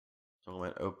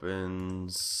Tournament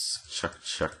opens. Check,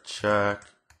 check, check.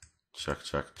 Check,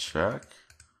 check, check.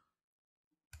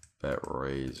 Bet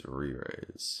raise,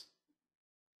 re-raise.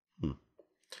 You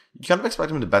kind of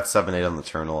expect him to bet 7-8 on the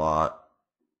turn a lot.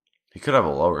 He could have a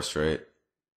lower straight.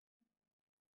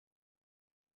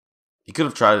 He could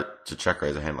have tried to check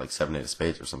raise a hand like 7-8 of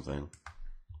spades or something.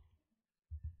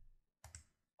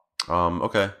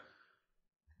 Okay.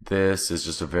 This is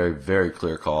just a very, very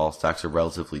clear call. Stacks are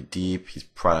relatively deep. He's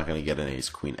probably not going to get an ace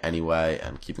queen anyway,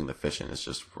 and keeping the fish in is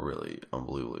just really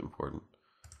unbelievably important.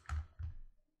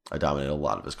 I dominate a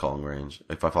lot of his calling range.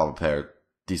 If I follow a pair,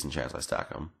 decent chance I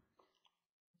stack him.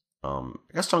 I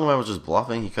guess Strongman was just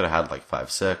bluffing. He could have had like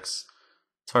 5-6. It's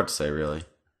hard to say, really.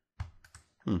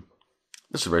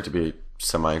 This is right to be a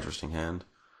semi-interesting hand.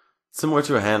 Similar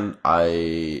to a hand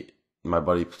my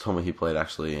buddy told me he played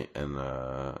actually in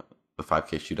the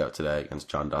 5K shootout today against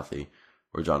John Duthie,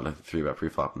 where John Duthie 3-bet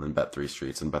pre-flop and then bet 3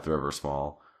 streets and bet the river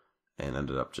small, and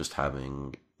ended up just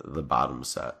having the bottom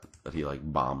set that he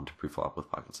like bombed pre-flop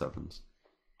with pocket sevens.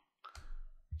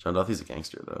 John Duthie's a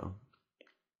gangster though.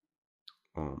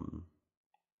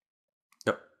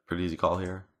 Yep, pretty easy call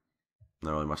here.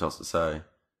 Not really much else to say.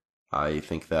 I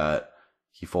think that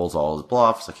he folds all his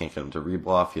bluffs. I can't get him to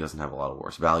rebluff. He doesn't have a lot of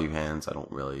worse value hands. I'm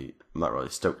not really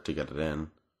stoked to get it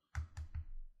in.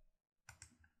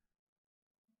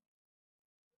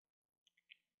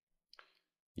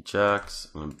 He checks.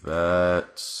 I'm gonna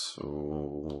bet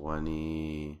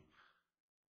 20.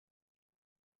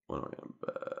 What am I gonna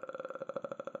bet?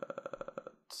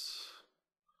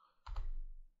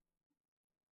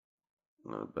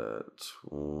 I'm gonna bet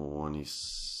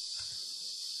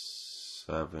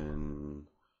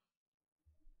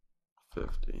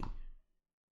 27.50.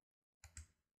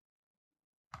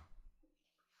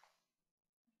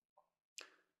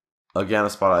 Again, a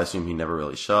spot I assume he never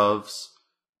really shoves.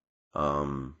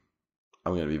 I'm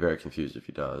going to be very confused if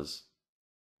he does.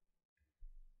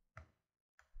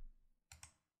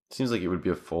 Seems like it would be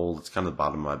a fold. It's kind of the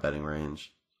bottom of my betting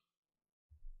range.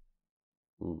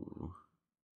 Ooh.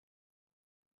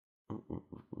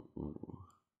 Ooh.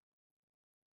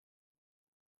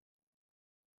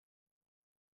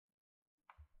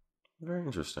 Very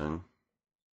interesting.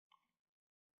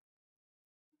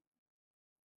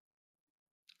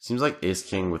 Seems like ace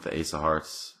king with the ace of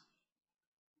hearts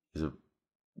is a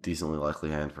decently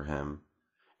likely hand for him.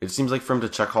 It seems like for him to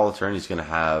check call the turn, he's going to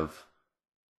have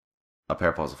a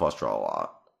pair plus a flush draw a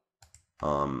lot.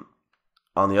 On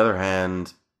the other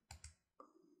hand,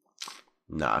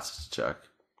 nah, it's just a check.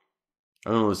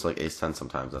 I'm going to lose like ace 10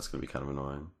 sometimes. That's going to be kind of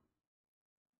annoying.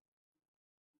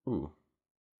 Ooh.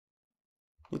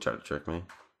 He tried to trick me.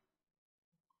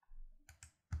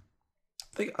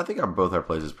 I think both our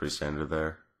plays is pretty standard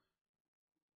there.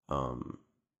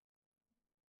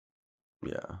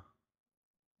 Yeah.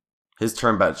 His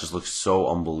turn bet just looks so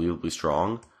unbelievably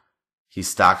strong. He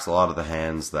stacks a lot of the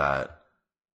hands that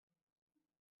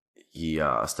he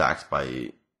stacks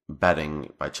by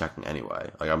betting by checking anyway.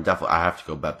 Like I have to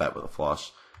go bet with a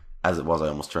flush. As it was, I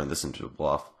almost turned this into a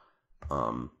bluff.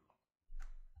 I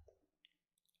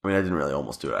mean, I didn't really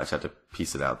almost do it. I just had to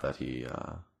piece it out that he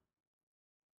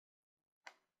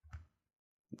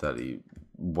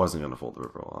wasn't going to fold the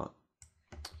river a lot.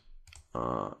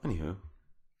 Anywho,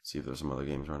 see if there's some other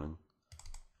games running.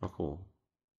 Oh, cool.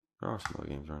 There are some other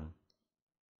games running.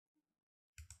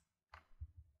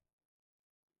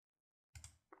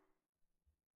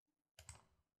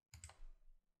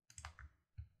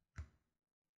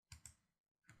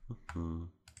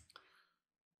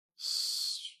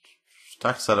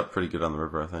 Stack set up pretty good on the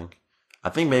river, I think. I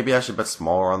think maybe I should bet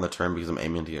smaller on the turn because I'm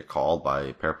aiming to get called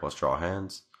by pair plus draw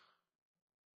hands.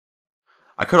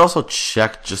 I could also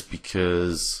check just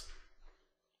because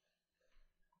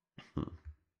the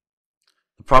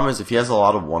problem is if he has a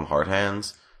lot of one heart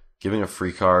hands, giving a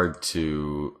free card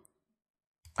to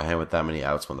a hand with that many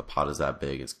outs when the pot is that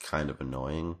big is kind of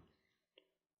annoying.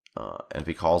 And if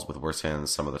he calls with worse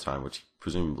hands some of the time, which he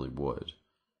presumably would,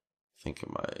 I think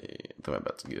my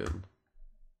bet's good.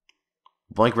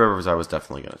 Blank rivers I was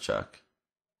definitely going to check.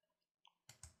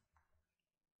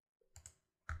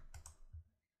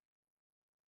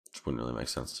 Which wouldn't really make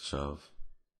sense to shove.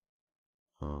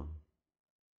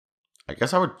 I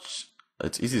guess I would.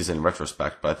 It's easy to say in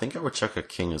retrospect, but I think I would check a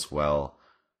king as well,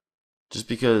 just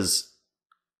because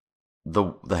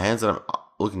the hands that I'm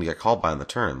looking to get called by on the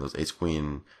turn, those ace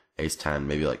queen, ace 10,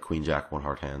 maybe like queen jack, one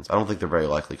heart hands. I don't think they're very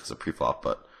likely because of preflop,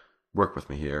 but work with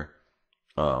me here.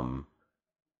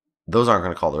 Those aren't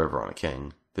going to call the river on a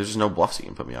king. There's just no bluffs you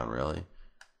can put me on, really.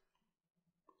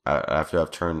 I have to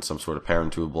have turned some sort of pair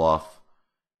into a bluff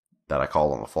that I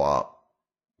call on the flop,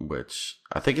 which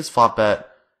I think his flop bet,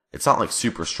 it's not like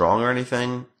super strong or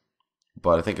anything,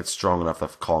 but I think it's strong enough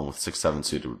that calling with 6-7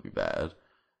 suited would be bad.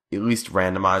 At least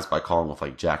randomized by calling with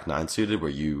like Jack-9 suited, where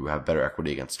you have better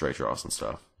equity against straight draws and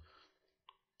stuff.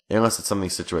 Unless it's something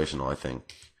situational, I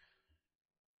think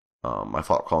my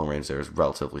flop calling range there is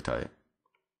relatively tight.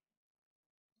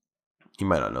 You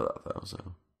might not know that though, so.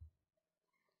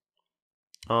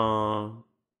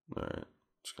 Alright.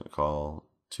 Just gonna call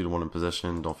 2-1 in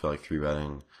position. Don't feel like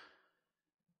 3-betting.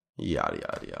 Yada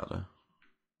yada yada.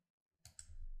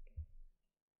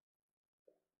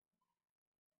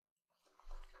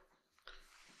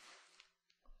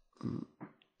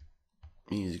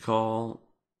 Easy call.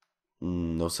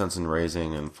 No sense in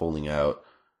raising and folding out.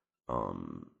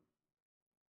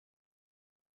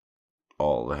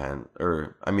 All the hand,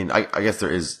 or I mean, I guess there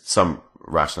is some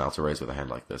rationale to raise with a hand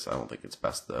like this. I don't think it's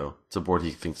best though. It's a board he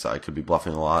thinks I could be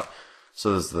bluffing a lot,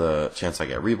 so there's the chance I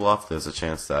get rebluffed. There's a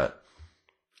chance that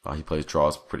he plays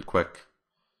draws pretty quick.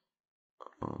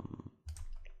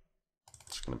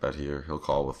 Just gonna bet here. He'll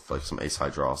call with like some ace high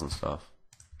draws and stuff.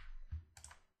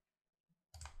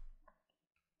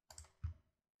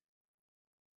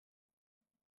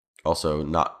 Also,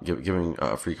 not giving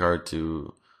a free card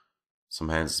to some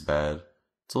hands is bad.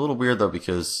 It's a little weird though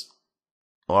because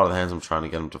a lot of the hands I'm trying to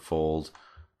get him to fold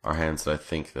are hands that I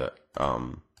think that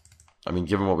I mean,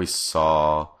 given what we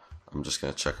saw, I'm just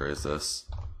gonna check raise this.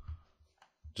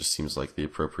 Just seems like the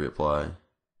appropriate play.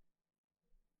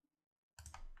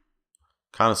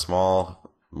 Kind of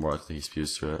small, more likely he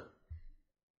spews to it.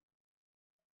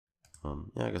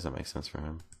 Yeah, I guess that makes sense for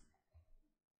him.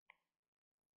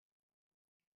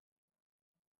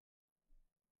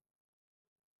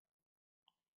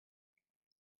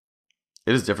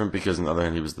 It is different because on the other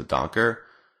hand he was the donker,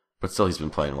 but still he's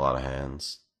been playing a lot of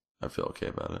hands. I feel okay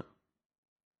about it.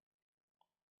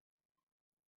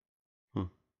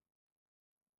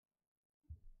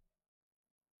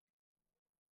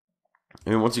 I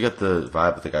mean, once you get the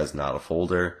vibe that the guy's not a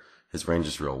folder, his range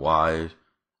is real wide.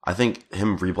 I think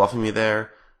him rebluffing me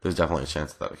there's definitely a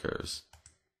chance that occurs.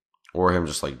 Or him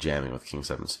just like jamming with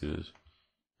King-7 suited.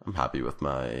 I'm happy with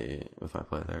my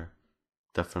play there.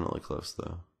 Definitely close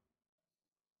though.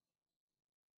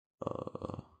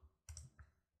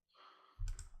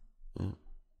 Yeah.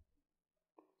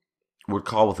 Would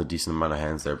call with a decent amount of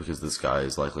hands there because this guy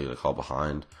is likely to call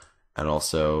behind. And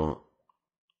also,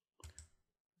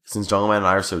 since Jungleman and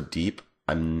I are so deep,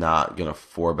 I'm not going to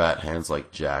 4-bet hands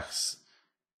like jacks,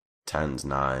 10s,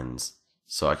 9s,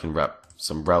 so I can rep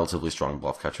some relatively strong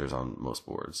bluff catchers on most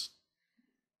boards.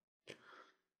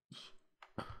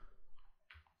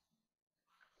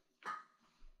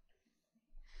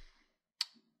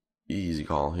 Easy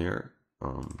call here.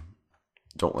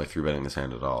 Don't like 3-betting this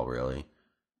hand at all, really.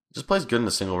 Just plays good in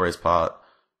a single raise pot.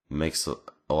 Makes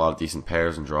a lot of decent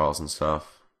pairs and draws and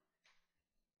stuff.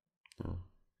 Yeah.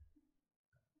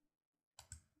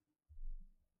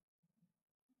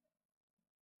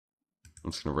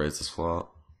 I'm just going to raise this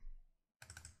flop.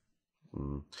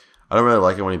 I don't really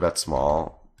like it when he bets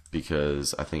small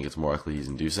because I think it's more likely he's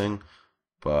inducing,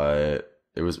 but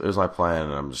it was my plan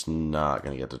and I'm just not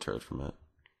going to get deterred from it.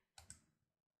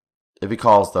 If he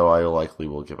calls, though, I likely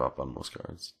will give up on most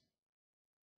cards.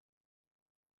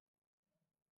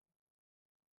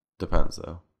 Depends,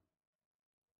 though.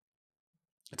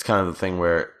 It's kind of the thing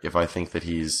where if I think that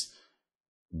he's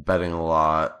betting a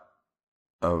lot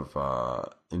of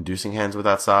inducing hands with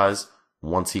that size,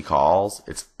 once he calls,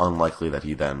 it's unlikely that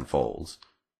he then folds.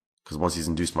 Because once he's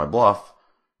induced my bluff,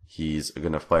 he's a good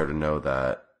enough player to know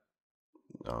that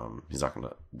he's not going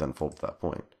to then fold at that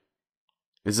point.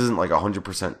 This isn't like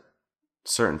 100%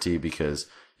 certainty because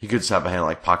he could just have a hand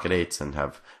like pocket eights and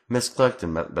have misclicked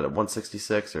and bet at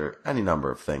 166 or any number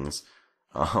of things.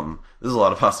 There's a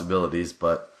lot of possibilities,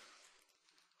 but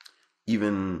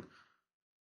even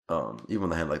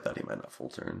with a hand like that, he might not full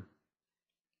turn.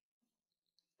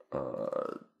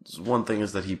 One thing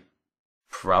is that he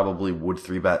probably would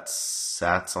 3-bet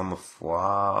sats on the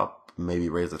flop, maybe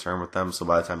raise the turn with them, so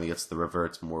by the time he gets to the river,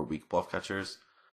 it's more weak bluff catchers.